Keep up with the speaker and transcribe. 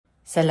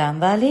Salam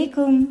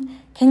Alaikum.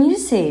 Can you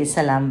say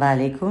Salam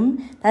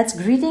Alaikum? That's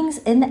greetings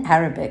in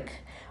Arabic.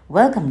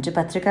 Welcome to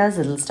Patrika's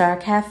Little Star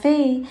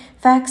Cafe.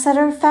 Facts that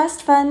are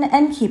fast, fun,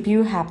 and keep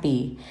you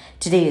happy.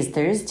 Today is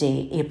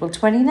Thursday, April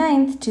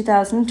 29th,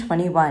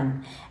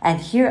 2021. And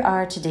here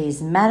are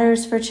today's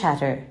matters for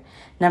chatter.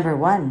 Number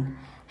 1.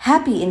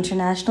 Happy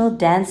International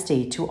Dance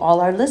Day to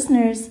all our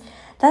listeners.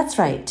 That's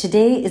right,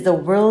 today is the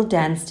World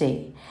Dance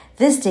Day.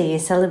 This day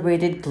is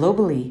celebrated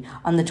globally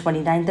on the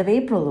 29th of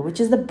April,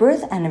 which is the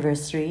birth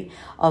anniversary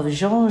of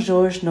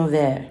Jean-Georges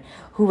Noverre,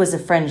 who was a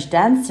French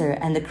dancer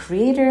and the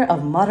creator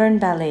of modern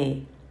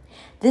ballet.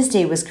 This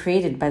day was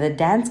created by the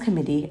Dance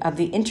Committee of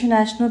the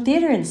International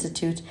Theatre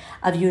Institute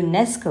of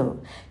UNESCO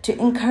to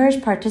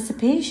encourage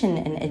participation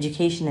in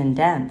education and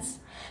dance.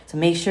 So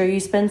make sure you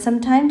spend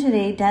some time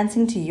today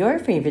dancing to your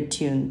favorite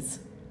tunes.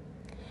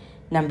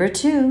 Number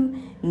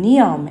 2.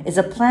 Neom is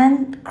a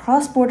planned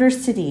cross-border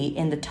city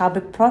in the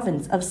Tabuk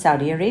province of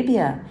Saudi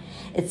Arabia.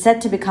 It's set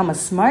to become a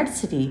smart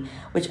city,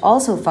 which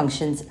also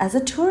functions as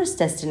a tourist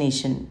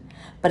destination.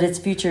 But its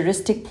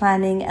futuristic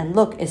planning and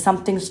look is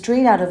something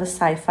straight out of a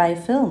sci-fi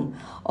film,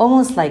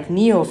 almost like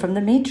Neo from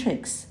The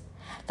Matrix.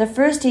 The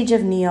first stage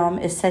of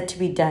Neom is set to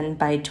be done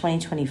by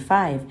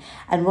 2025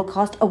 and will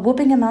cost a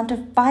whopping amount of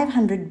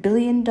 $500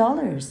 billion.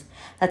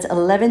 That's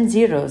 11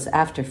 zeros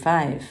after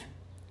 5.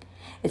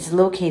 It's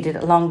located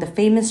along the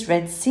famous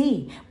Red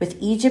Sea, with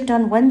Egypt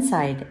on one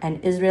side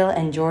and Israel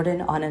and Jordan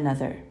on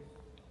another.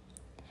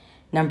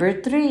 Number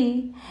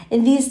 3.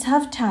 In these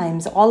tough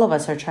times, all of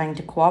us are trying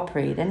to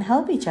cooperate and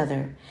help each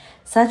other.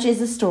 Such is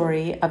the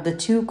story of the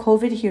two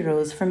COVID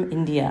heroes from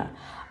India,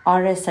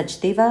 R.S.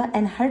 Sachdeva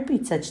and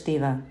Harpreet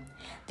Sachdeva.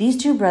 These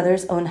two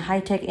brothers own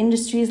High-Tech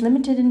Industries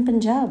Limited in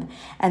Punjab,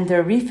 and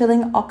they're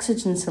refilling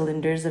oxygen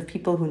cylinders of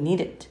people who need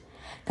it,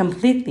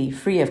 completely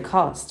free of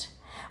cost.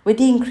 With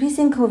the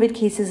increasing COVID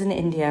cases in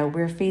India,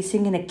 we're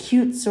facing an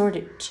acute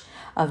shortage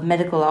of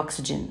medical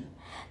oxygen.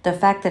 The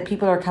fact that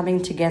people are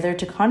coming together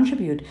to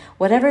contribute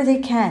whatever they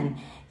can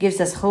gives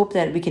us hope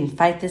that we can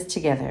fight this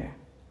together.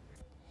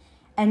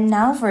 And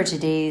now for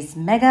today's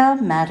Mega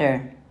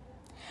Matter.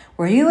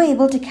 Were you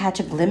able to catch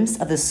a glimpse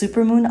of the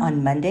supermoon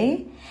on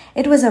Monday?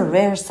 It was a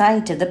rare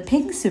sight of the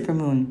pink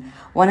supermoon,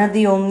 one of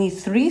the only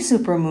 3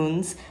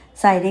 supermoons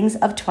sightings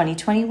of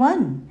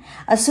 2021.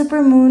 A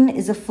supermoon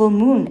is a full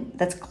moon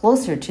that's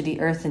closer to the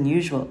Earth than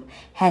usual.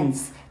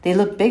 Hence, they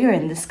look bigger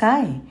in the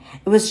sky.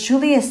 It was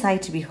truly a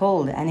sight to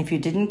behold, and if you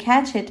didn't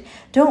catch it,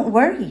 don't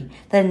worry.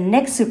 The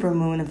next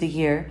supermoon of the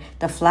year,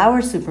 the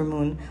flower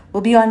supermoon,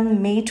 will be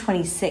on May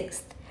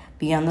 26th.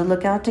 Be on the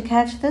lookout to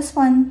catch this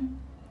one.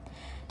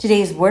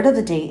 Today's word of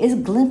the day is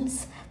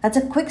glimpse. That's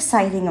a quick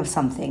sighting of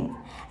something.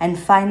 And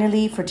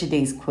finally, for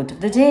today's quote of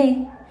the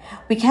day,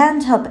 we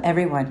can't help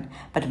everyone,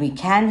 but we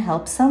can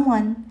help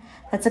someone.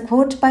 That's a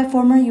quote by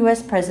former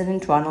U.S.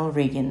 President Ronald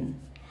Reagan.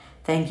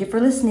 Thank you for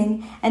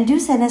listening, and do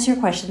send us your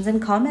questions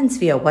and comments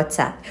via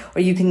WhatsApp,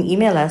 or you can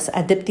email us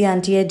at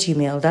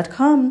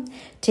diptyauntie@gmail.com.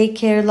 Take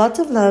care, lots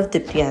of love,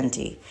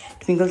 Diptyauntie.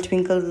 Twinkle,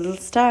 twinkle, little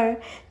star,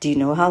 do you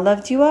know how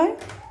loved you are?